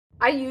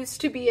I used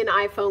to be an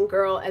iPhone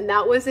girl, and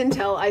that was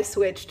until I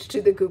switched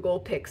to the Google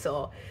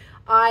Pixel.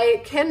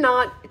 I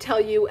cannot tell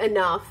you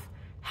enough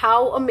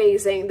how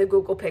amazing the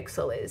Google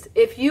Pixel is.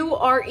 If you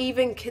are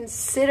even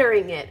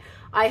considering it,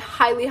 I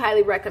highly,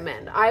 highly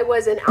recommend. I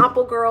was an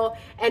Apple girl,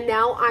 and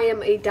now I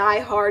am a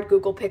die-hard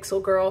Google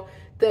Pixel girl.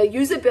 The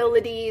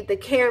usability, the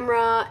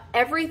camera,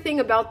 everything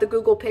about the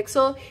Google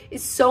Pixel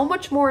is so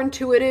much more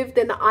intuitive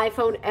than the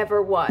iPhone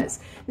ever was.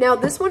 Now,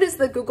 this one is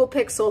the Google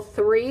Pixel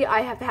 3.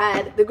 I have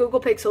had the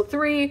Google Pixel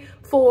 3,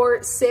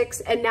 4, 6,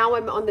 and now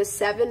I'm on the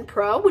 7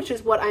 Pro, which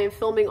is what I am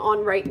filming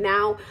on right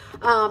now.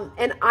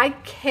 And I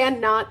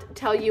cannot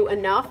tell you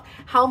enough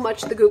how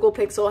much the Google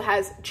Pixel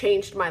has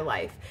changed my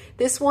life.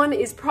 This one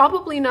is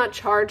probably not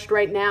charged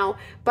right now,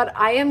 but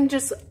I am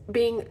just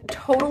being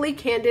totally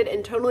candid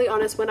and totally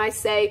honest when I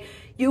say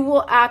you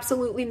will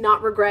absolutely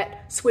not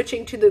regret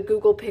switching to the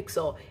Google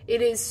Pixel.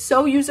 It is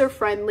so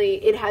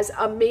user-friendly, it has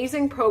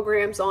amazing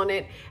programs on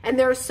it, and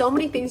there are so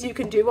many things you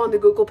can do on the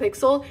Google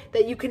Pixel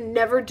that you can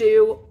never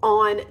do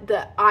on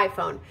the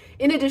iPhone.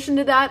 In addition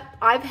to that,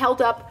 I've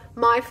held up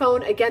my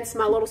phone against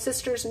my little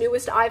sister's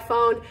newest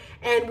iPhone,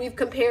 and we've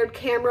compared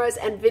cameras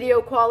and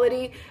video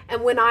quality,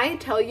 and when I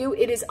tell you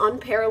it is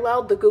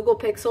unparalleled, the Google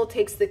Pixel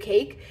takes the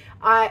cake.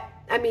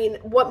 I mean,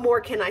 what more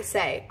can I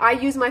say? I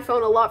use my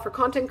phone a lot for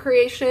content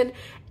creation,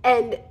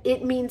 and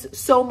it means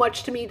so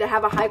much to me to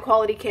have a high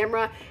quality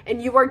camera,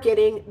 and you are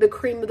getting the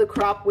cream of the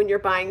crop when you're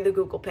buying the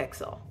Google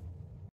Pixel.